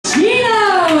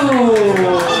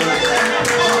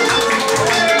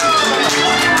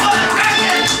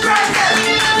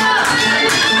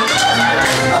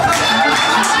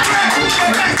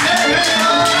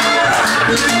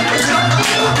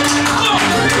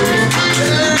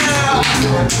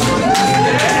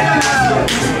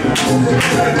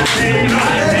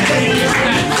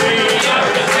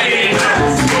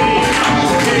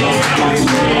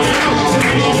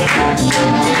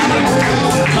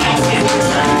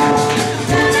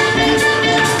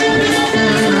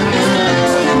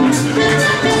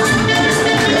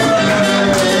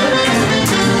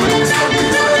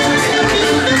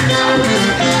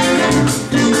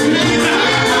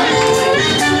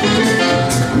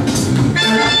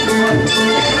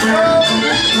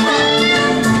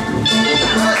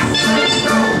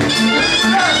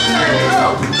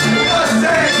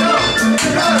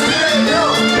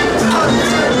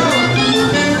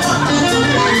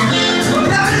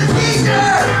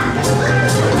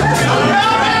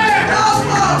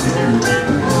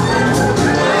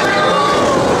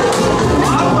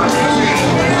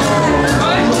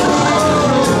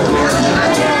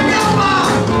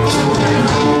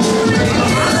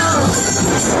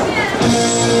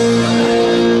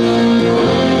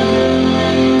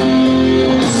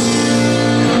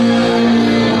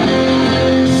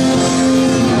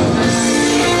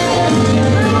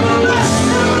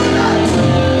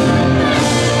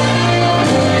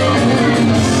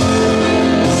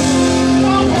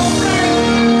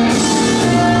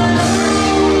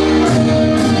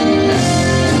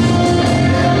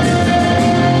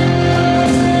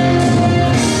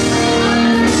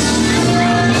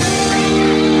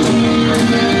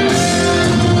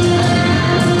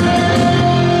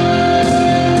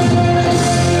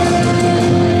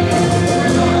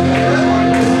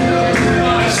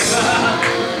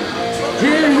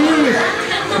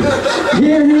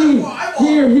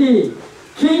Hear he,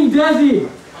 King Desi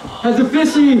has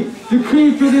officially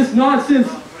decreed for this nonsense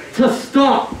to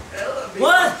stop.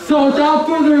 What? So without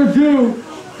further ado,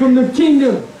 from the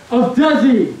kingdom of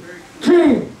Desi,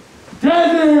 King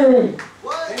Desi!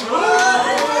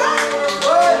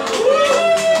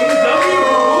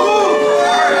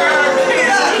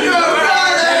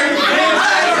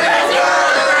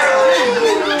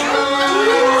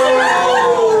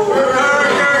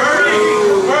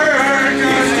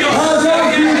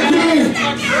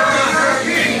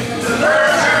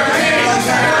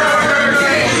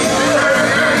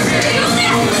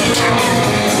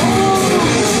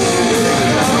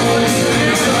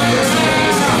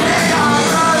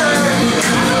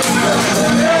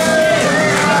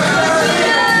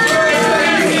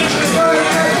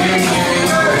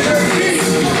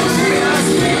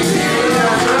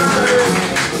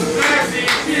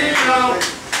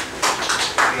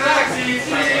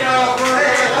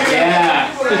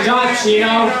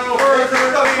 Chino,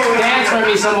 dance for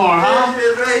me some more, huh?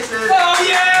 Oh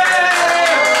yeah!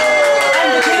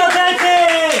 And Chino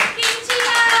dancing!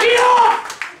 Chino!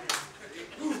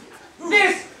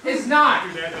 This is not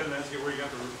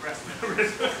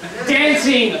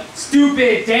dancing,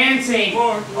 stupid dancing.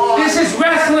 This is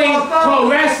wrestling, pro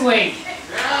wrestling.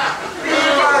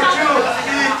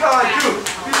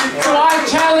 So I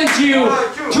challenge you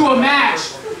to a match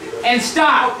and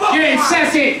stop your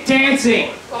incessant dancing.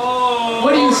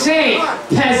 What do you say,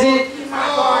 peasant?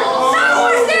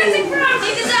 Stop who's dancing from!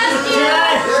 You can dance here!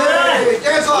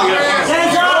 Dance off!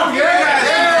 Dance off!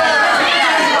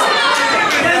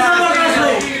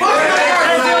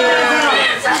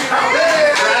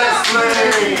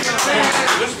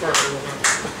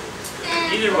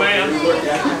 Either way, I'm good. I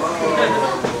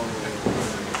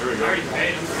already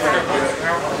paid him.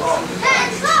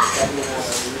 Hands up!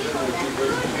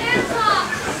 Hands up!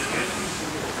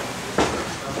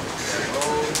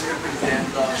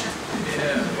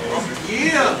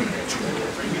 Yeah!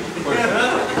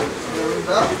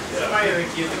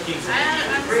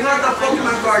 Bring out the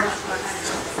Pokemon cards.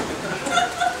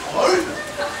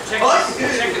 Check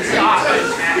and stop.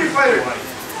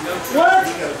 What?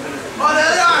 Oh, there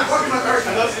they are! Pokemon cards.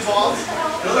 Are those the balls?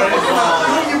 Those are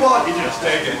Pokemon. You bought. You just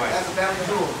take it. That's a family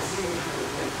rule.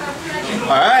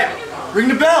 Alright, ring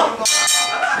the bell!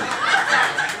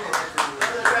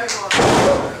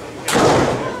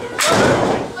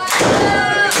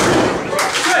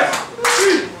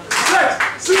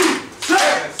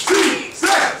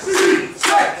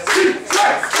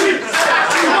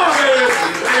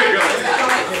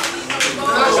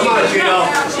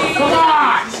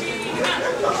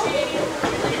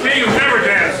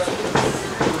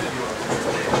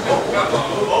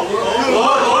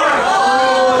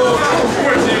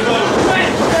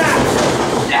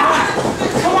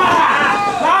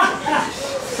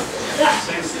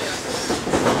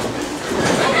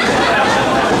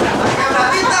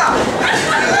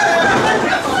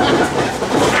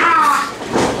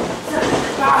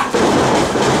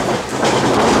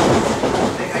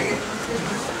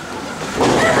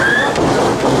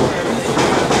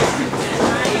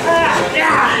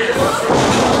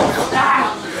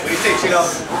 Chino.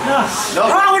 No.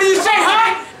 Huh? What do you say,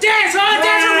 huh? Dance, huh?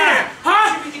 Dance over there,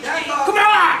 huh? Come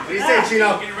on! What do you say,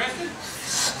 Chino?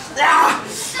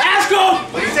 Ask him!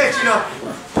 What do you say, Chino?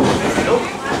 Nope.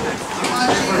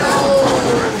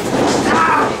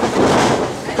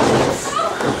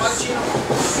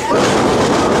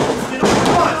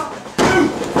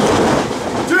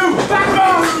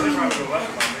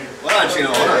 Hold on, Chino,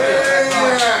 hold on.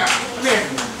 Come here.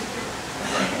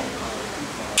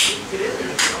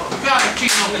 You got it,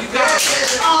 Chino. You got it.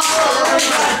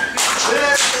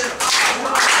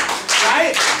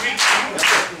 Right?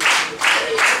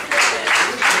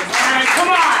 Alright, come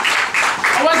on.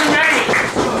 I wasn't ready.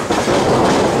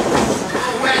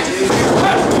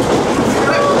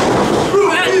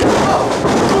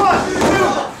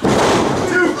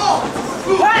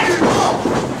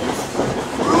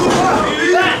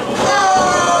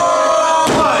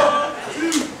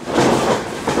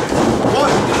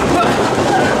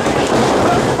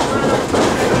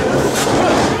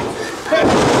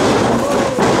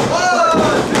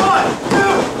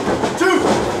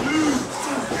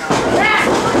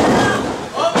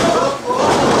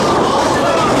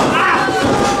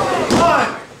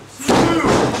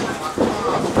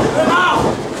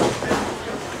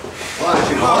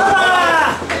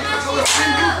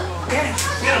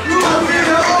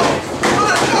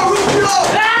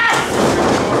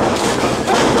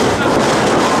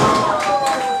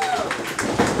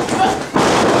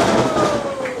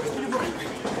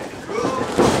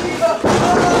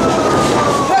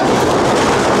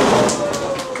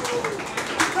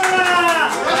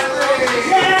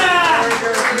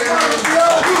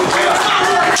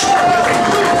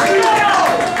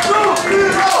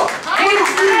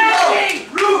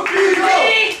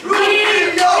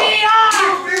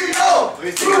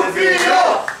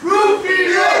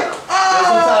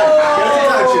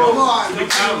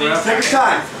 Take your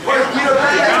time.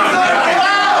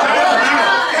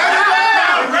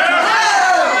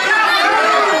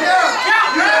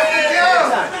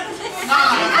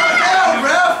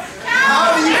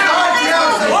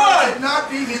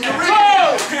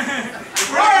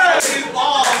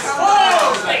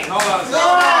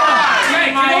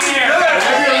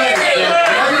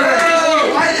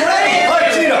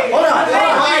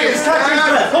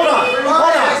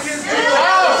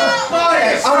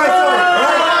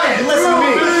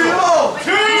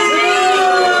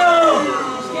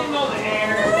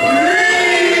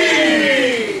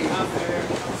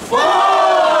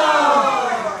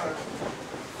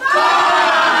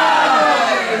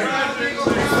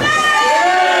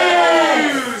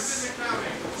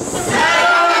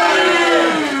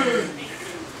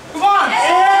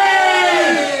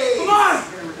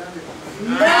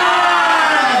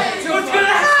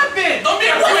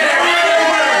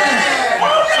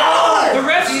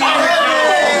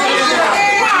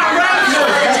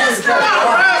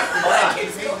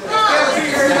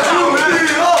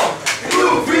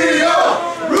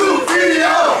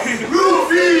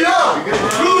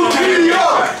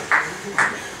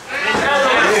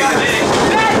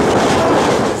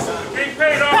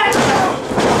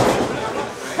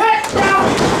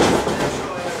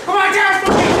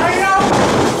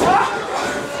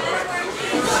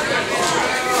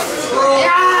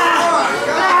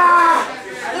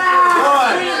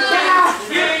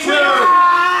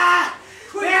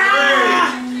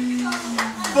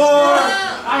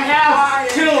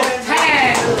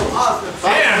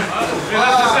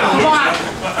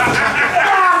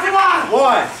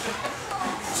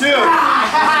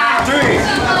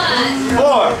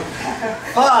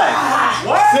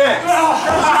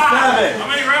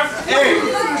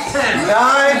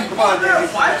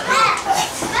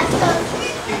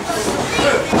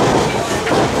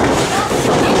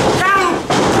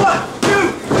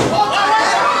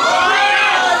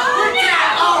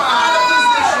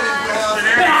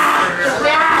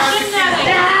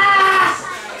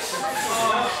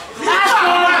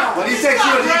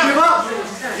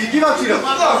 Give up, Chino.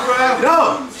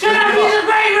 No. Shut up, he's a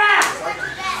great rap.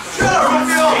 Shut up,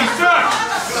 Rufio. He's done.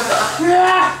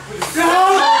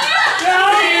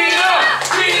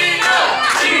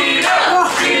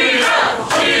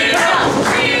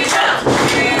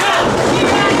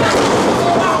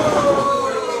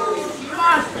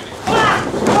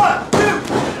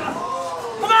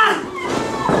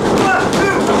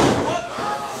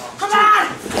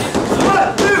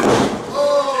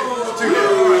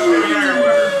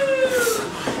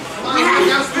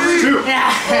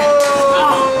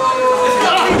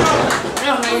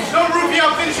 Don't Rufio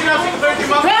finish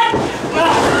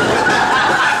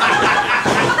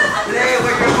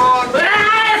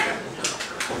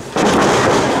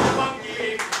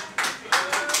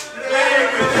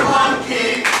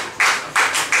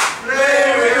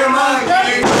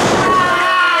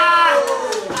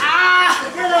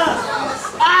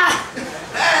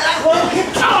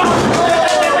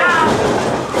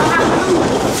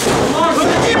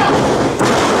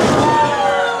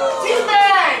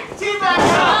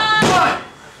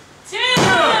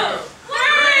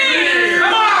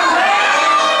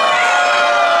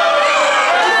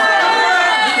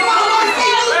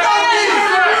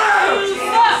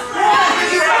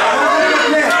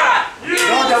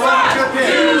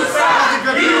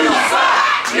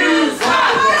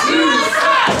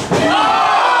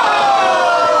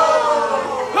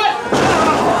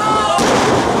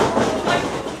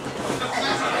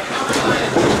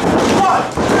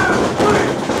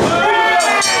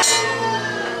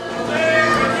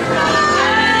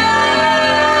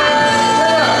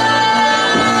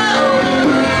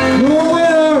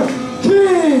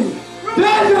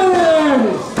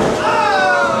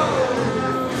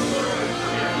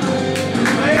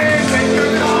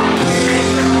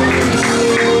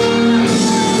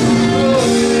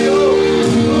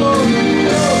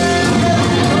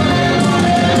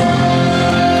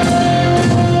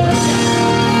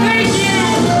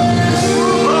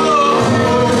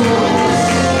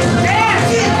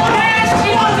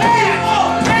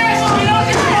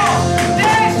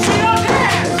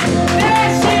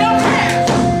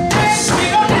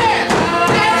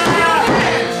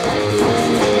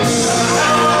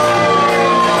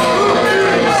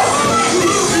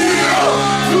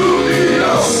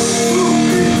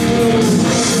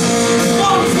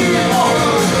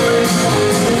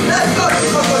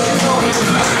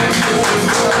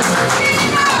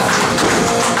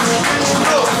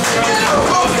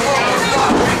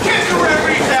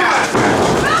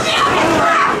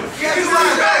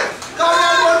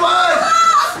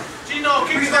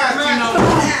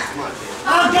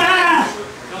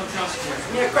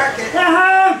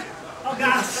hurt! Oh,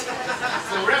 gosh.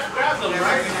 The ref grabbed them,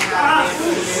 right?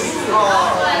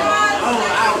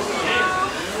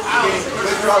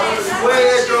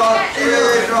 Way draw,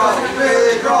 way draw,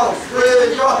 way draw,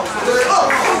 way draw, way draw.